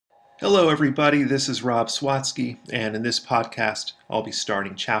Hello everybody, this is Rob Swatski, and in this podcast I'll be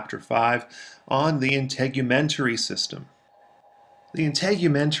starting Chapter 5 on the integumentary system. The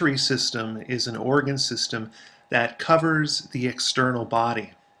integumentary system is an organ system that covers the external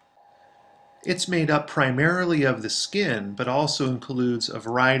body. It's made up primarily of the skin, but also includes a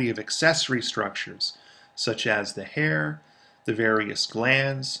variety of accessory structures, such as the hair, the various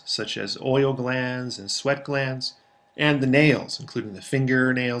glands, such as oil glands and sweat glands, and the nails, including the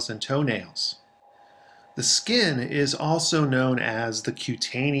fingernails and toenails. The skin is also known as the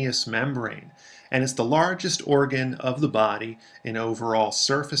cutaneous membrane, and it's the largest organ of the body in overall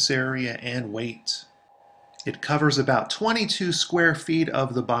surface area and weight. It covers about 22 square feet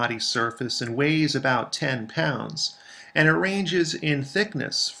of the body surface and weighs about 10 pounds, and it ranges in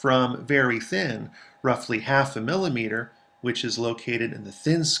thickness from very thin, roughly half a millimeter, which is located in the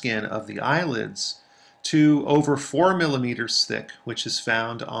thin skin of the eyelids, to over 4 millimeters thick, which is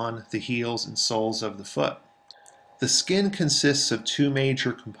found on the heels and soles of the foot. The skin consists of two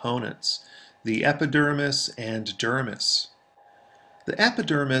major components, the epidermis and dermis. The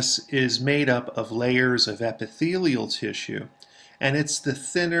epidermis is made up of layers of epithelial tissue, and it's the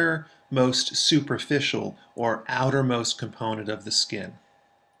thinner, most superficial or outermost component of the skin.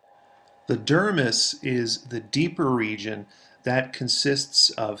 The dermis is the deeper region that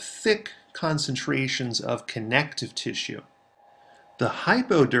consists of thick concentrations of connective tissue. The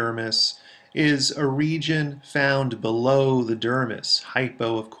hypodermis is a region found below the dermis,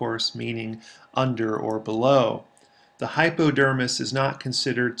 hypo of course meaning under or below. The hypodermis is not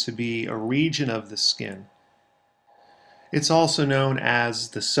considered to be a region of the skin. It's also known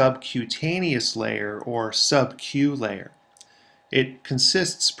as the subcutaneous layer or sub-Q layer. It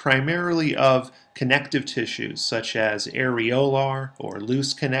consists primarily of connective tissues such as areolar or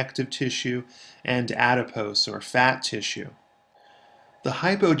loose connective tissue and adipose or fat tissue. The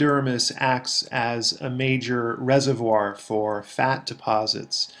hypodermis acts as a major reservoir for fat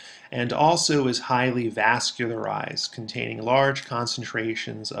deposits and also is highly vascularized, containing large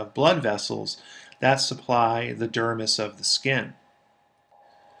concentrations of blood vessels that supply the dermis of the skin.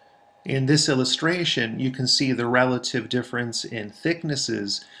 In this illustration, you can see the relative difference in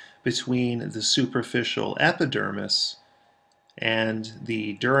thicknesses between the superficial epidermis and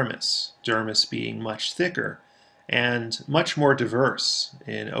the dermis, dermis being much thicker and much more diverse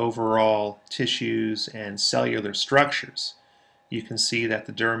in overall tissues and cellular structures. You can see that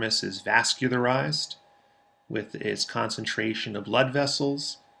the dermis is vascularized with its concentration of blood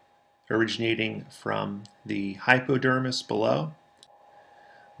vessels originating from the hypodermis below,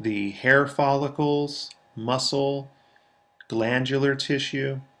 the hair follicles, muscle, glandular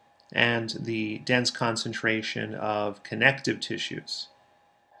tissue, and the dense concentration of connective tissues.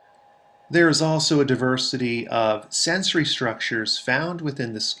 There is also a diversity of sensory structures found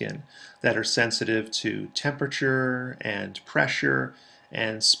within the skin that are sensitive to temperature and pressure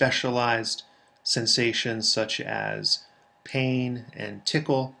and specialized sensations such as pain and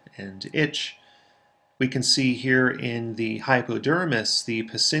tickle and itch. We can see here in the hypodermis the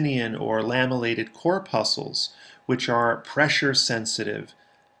Pacinian or lamellated corpuscles, which are pressure-sensitive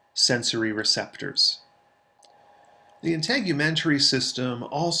sensory receptors. The integumentary system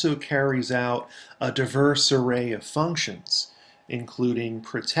also carries out a diverse array of functions, including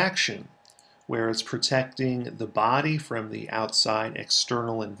protection, where it's protecting the body from the outside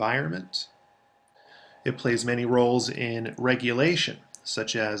external environment. It plays many roles in regulation,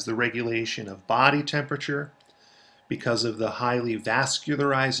 such as the regulation of body temperature. Because of the highly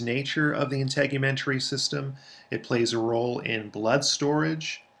vascularized nature of the integumentary system, it plays a role in blood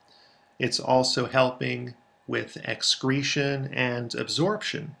storage. It's also helping with excretion and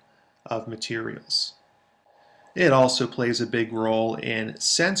absorption of materials. It also plays a big role in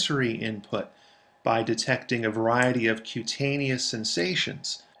sensory input by detecting a variety of cutaneous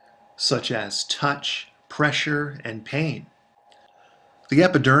sensations, such as touch, pressure, and pain. The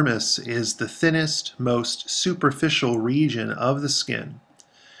epidermis is the thinnest, most superficial region of the skin.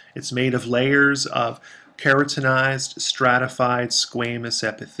 It's made of layers of keratinized, stratified squamous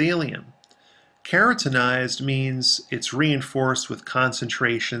epithelium. Keratinized means it's reinforced with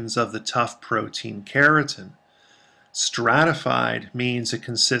concentrations of the tough protein keratin. Stratified means it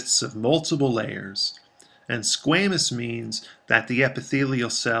consists of multiple layers. And squamous means that the epithelial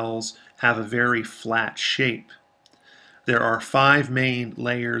cells have a very flat shape. There are 5 main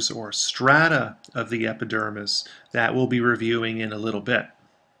layers or strata of the epidermis that we'll be reviewing in a little bit.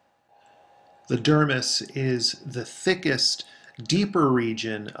 The dermis is the thickest, deeper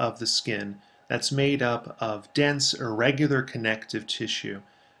region of the skin that's made up of dense, irregular connective tissue,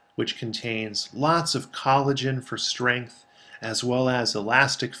 which contains lots of collagen for strength as well as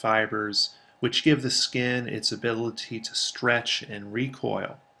elastic fibers, which give the skin its ability to stretch and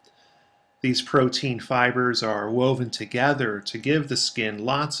recoil. These protein fibers are woven together to give the skin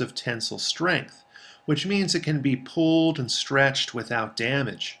lots of tensile strength, which means it can be pulled and stretched without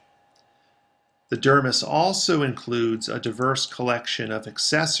damage. The dermis also includes a diverse collection of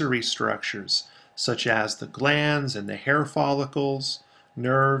accessory structures, such as the glands and the hair follicles,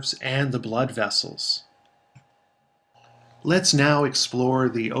 nerves, and the blood vessels. Let's now explore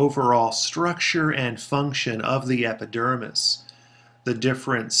the overall structure and function of the epidermis, the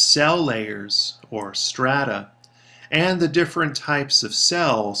different cell layers, or strata, and the different types of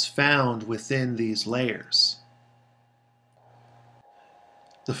cells found within these layers.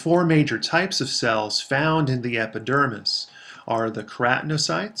 The four major types of cells found in the epidermis are the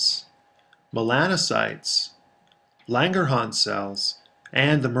keratinocytes, melanocytes, Langerhans cells,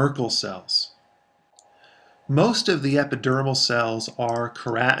 and the Merkel cells. Most of the epidermal cells are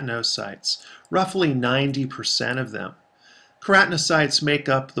keratinocytes, roughly 90% of them. Keratinocytes make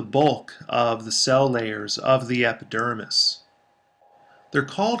up the bulk of the cell layers of the epidermis. They're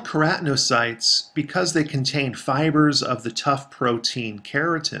called keratinocytes because they contain fibers of the tough protein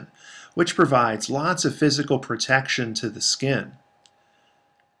keratin, which provides lots of physical protection to the skin.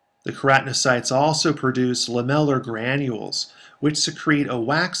 The keratinocytes also produce lamellar granules, which secrete a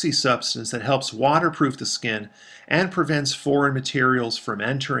waxy substance that helps waterproof the skin and prevents foreign materials from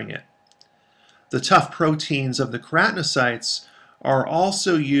entering it. The tough proteins of the keratinocytes are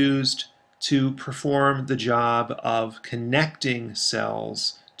also used to perform the job of connecting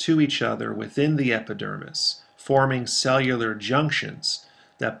cells to each other within the epidermis, forming cellular junctions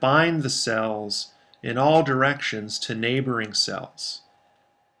that bind the cells in all directions to neighboring cells.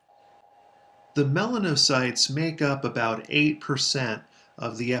 The melanocytes make up about 8%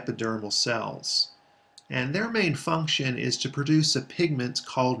 of the epidermal cells, and their main function is to produce a pigment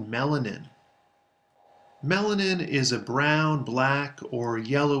called melanin. Melanin is a brown, black, or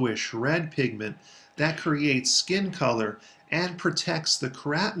yellowish-red pigment that creates skin color and protects the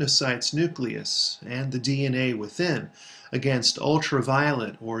keratinocyte's nucleus and the DNA within against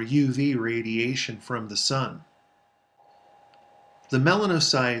ultraviolet or UV radiation from the sun. The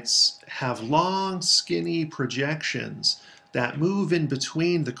melanocytes have long, skinny projections that move in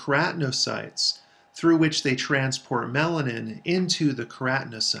between the keratinocytes, through which they transport melanin into the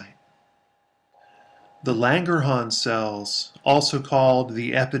keratinocyte. The Langerhans cells, also called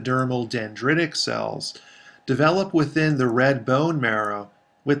the epidermal dendritic cells, develop within the red bone marrow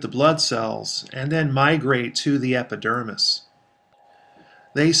with the blood cells and then migrate to the epidermis.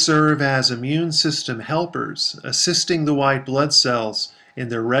 They serve as immune system helpers, assisting the white blood cells in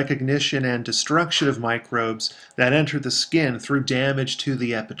their recognition and destruction of microbes that enter the skin through damage to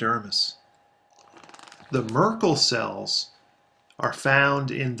the epidermis. The Merkel cells are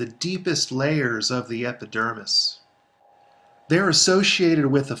found in the deepest layers of the epidermis. They're associated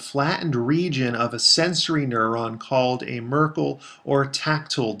with a flattened region of a sensory neuron called a Merkel or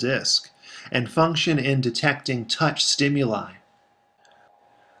tactile disc and function in detecting touch stimuli.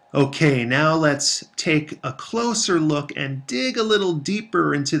 Okay, now let's take a closer look and dig a little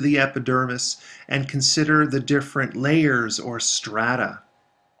deeper into the epidermis and consider the different layers or strata.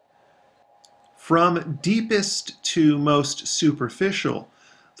 From deepest to most superficial,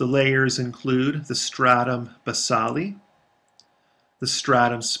 the layers include the stratum basale, the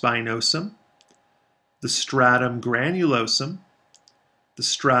stratum spinosum, the stratum granulosum, the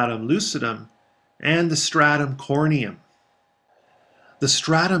stratum lucidum, and the stratum corneum. The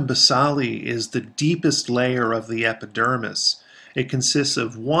stratum basale is the deepest layer of the epidermis. It consists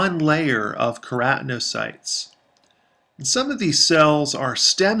of one layer of keratinocytes. Some of these cells are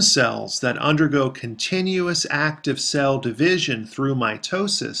stem cells that undergo continuous active cell division through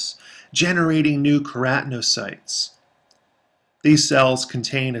mitosis, generating new keratinocytes. These cells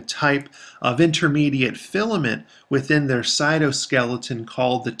contain a type of intermediate filament within their cytoskeleton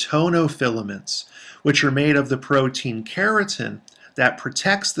called the tonofilaments, which are made of the protein keratin that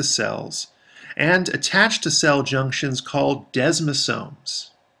protects the cells and attached to cell junctions called desmosomes.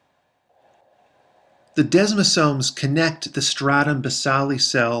 The desmosomes connect the stratum basale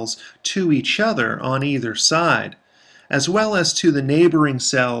cells to each other on either side, as well as to the neighboring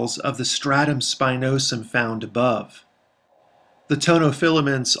cells of the stratum spinosum found above. The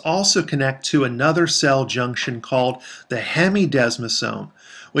tonofilaments also connect to another cell junction called the hemidesmosome,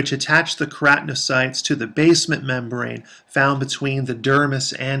 which attach the keratinocytes to the basement membrane found between the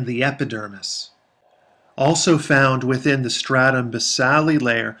dermis and the epidermis. Also found within the stratum basale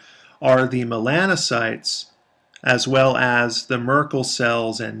layer are the melanocytes, as well as the Merkel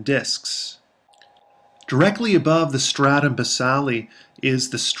cells and discs. Directly above the stratum basale is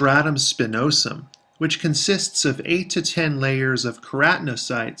the stratum spinosum, which consists of 8 to 10 layers of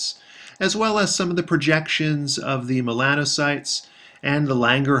keratinocytes, as well as some of the projections of the melanocytes and the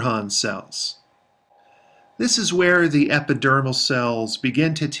Langerhans cells. This is where the epidermal cells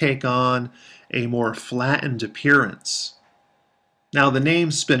begin to take on a more flattened appearance. Now, the name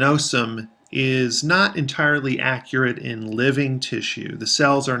spinosum is not entirely accurate in living tissue. The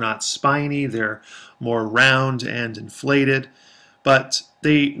cells are not spiny, they're more round and inflated, but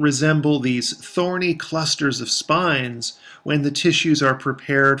they resemble these thorny clusters of spines when the tissues are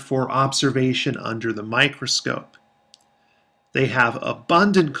prepared for observation under the microscope. They have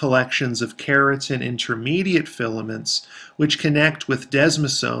abundant collections of keratin intermediate filaments which connect with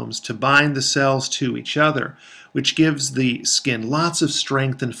desmosomes to bind the cells to each other, which gives the skin lots of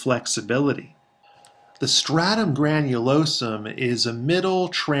strength and flexibility. The stratum granulosum is a middle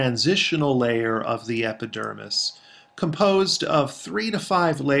transitional layer of the epidermis, composed of 3 to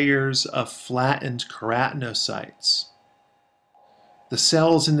 5 layers of flattened keratinocytes. The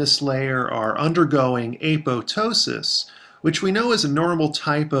cells in this layer are undergoing apoptosis, which we know is a normal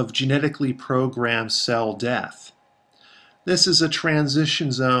type of genetically programmed cell death. This is a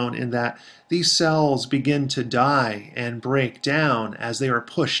transition zone in that these cells begin to die and break down as they are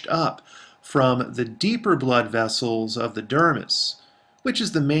pushed up from the deeper blood vessels of the dermis, which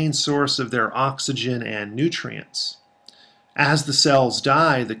is the main source of their oxygen and nutrients. As the cells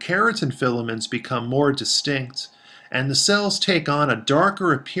die, the keratin filaments become more distinct, and the cells take on a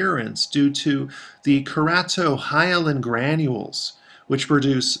darker appearance due to the keratohyalin granules, which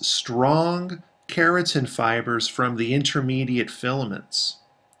produce strong keratin fibers from the intermediate filaments.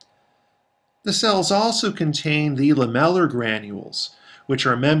 The cells also contain the lamellar granules, which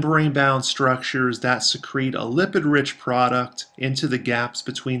are membrane-bound structures that secrete a lipid-rich product into the gaps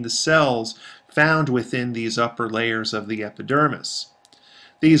between the cells found within these upper layers of the epidermis.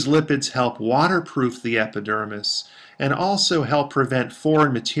 These lipids help waterproof the epidermis and also help prevent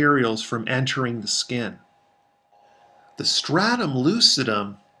foreign materials from entering the skin. The stratum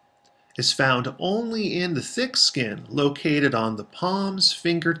lucidum is found only in the thick skin located on the palms,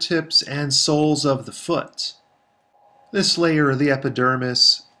 fingertips, and soles of the foot. This layer of the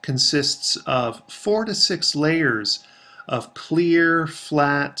epidermis consists of 4 to 6 layers of clear,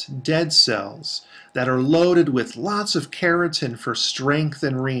 flat, dead cells that are loaded with lots of keratin for strength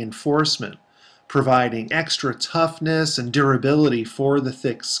and reinforcement, providing extra toughness and durability for the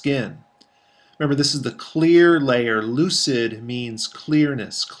thick skin. Remember, this is the clear layer. Lucid means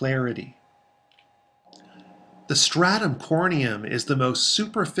clearness, clarity. The stratum corneum is the most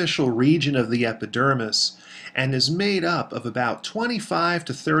superficial region of the epidermis and is made up of about 25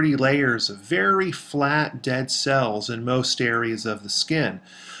 to 30 layers of very flat dead cells in most areas of the skin,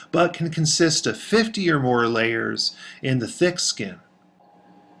 but can consist of 50 or more layers in the thick skin.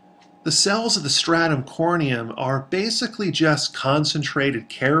 The cells of the stratum corneum are basically just concentrated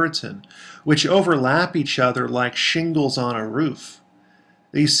keratin, which overlap each other like shingles on a roof.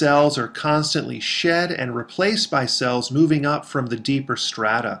 These cells are constantly shed and replaced by cells moving up from the deeper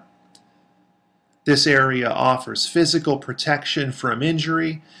strata. This area offers physical protection from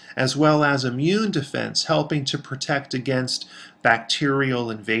injury, as well as immune defense, helping to protect against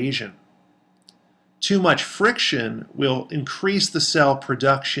bacterial invasion. Too much friction will increase the cell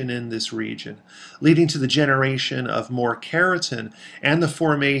production in this region, leading to the generation of more keratin and the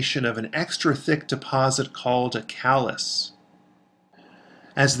formation of an extra thick deposit called a callus.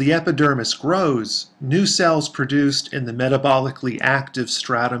 As the epidermis grows, new cells produced in the metabolically active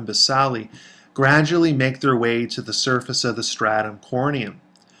stratum basale gradually make their way to the surface of the stratum corneum.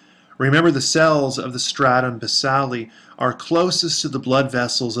 Remember, the cells of the stratum basale are closest to the blood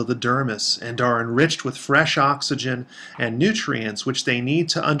vessels of the dermis and are enriched with fresh oxygen and nutrients which they need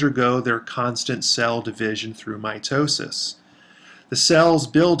to undergo their constant cell division through mitosis. The cells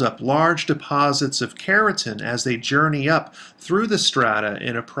build up large deposits of keratin as they journey up through the strata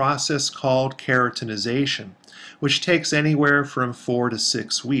in a process called keratinization, which takes anywhere from 4 to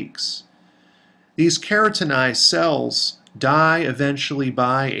 6 weeks. These keratinized cells die eventually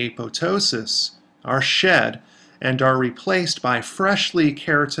by apoptosis, are shed, and are replaced by freshly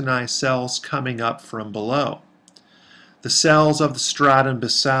keratinized cells coming up from below. The cells of the stratum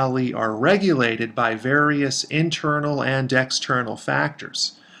basale are regulated by various internal and external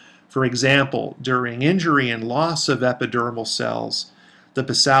factors. For example, during injury and loss of epidermal cells, the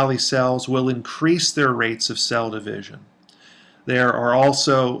basale cells will increase their rates of cell division. There are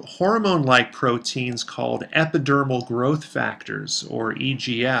also hormone-like proteins called epidermal growth factors, or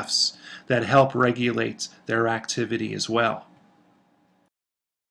EGFs, that help regulate their activity as well.